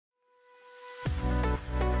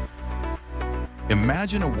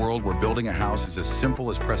Imagine a world where building a house is as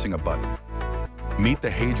simple as pressing a button. Meet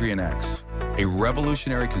the Hadrian X, a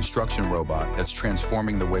revolutionary construction robot that's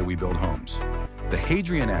transforming the way we build homes. The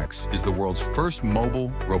Hadrian X is the world's first mobile,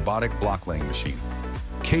 robotic blocklaying machine,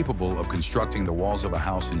 capable of constructing the walls of a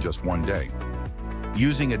house in just one day.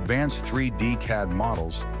 Using advanced 3D CAD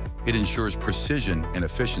models, it ensures precision and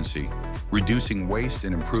efficiency, reducing waste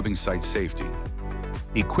and improving site safety.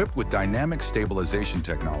 Equipped with Dynamic Stabilisation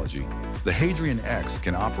Technology, the Hadrian X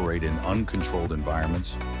can operate in uncontrolled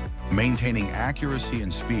environments, maintaining accuracy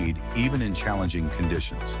and speed even in challenging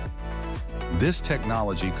conditions. This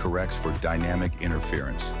technology corrects for dynamic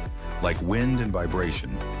interference, like wind and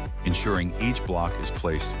vibration, ensuring each block is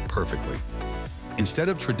placed perfectly. Instead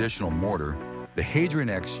of traditional mortar, the Hadrian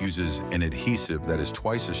X uses an adhesive that is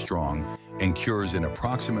twice as strong and cures in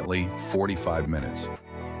approximately 45 minutes,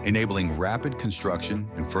 enabling rapid construction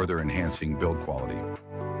and further enhancing build quality.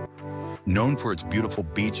 Known for its beautiful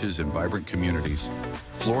beaches and vibrant communities,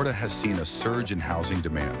 Florida has seen a surge in housing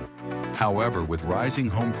demand. However, with rising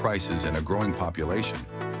home prices and a growing population,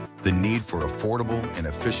 the need for affordable and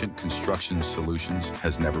efficient construction solutions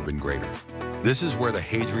has never been greater. This is where the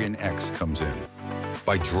Hadrian X comes in.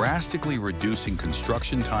 By drastically reducing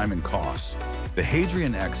construction time and costs, the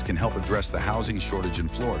Hadrian X can help address the housing shortage in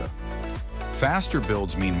Florida. Faster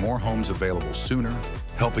builds mean more homes available sooner,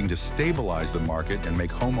 helping to stabilize the market and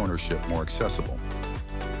make homeownership more accessible.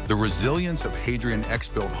 The resilience of Hadrian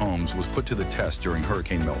X-built homes was put to the test during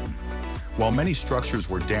Hurricane Milton. While many structures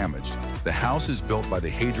were damaged, the houses built by the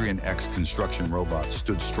Hadrian X construction robot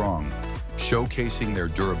stood strong, showcasing their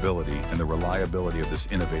durability and the reliability of this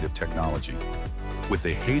innovative technology. With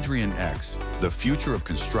the Hadrian X, the future of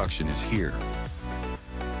construction is here.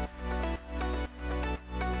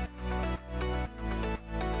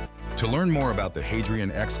 To learn more about the Hadrian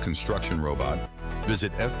X construction robot,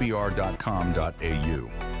 visit fbr.com.au.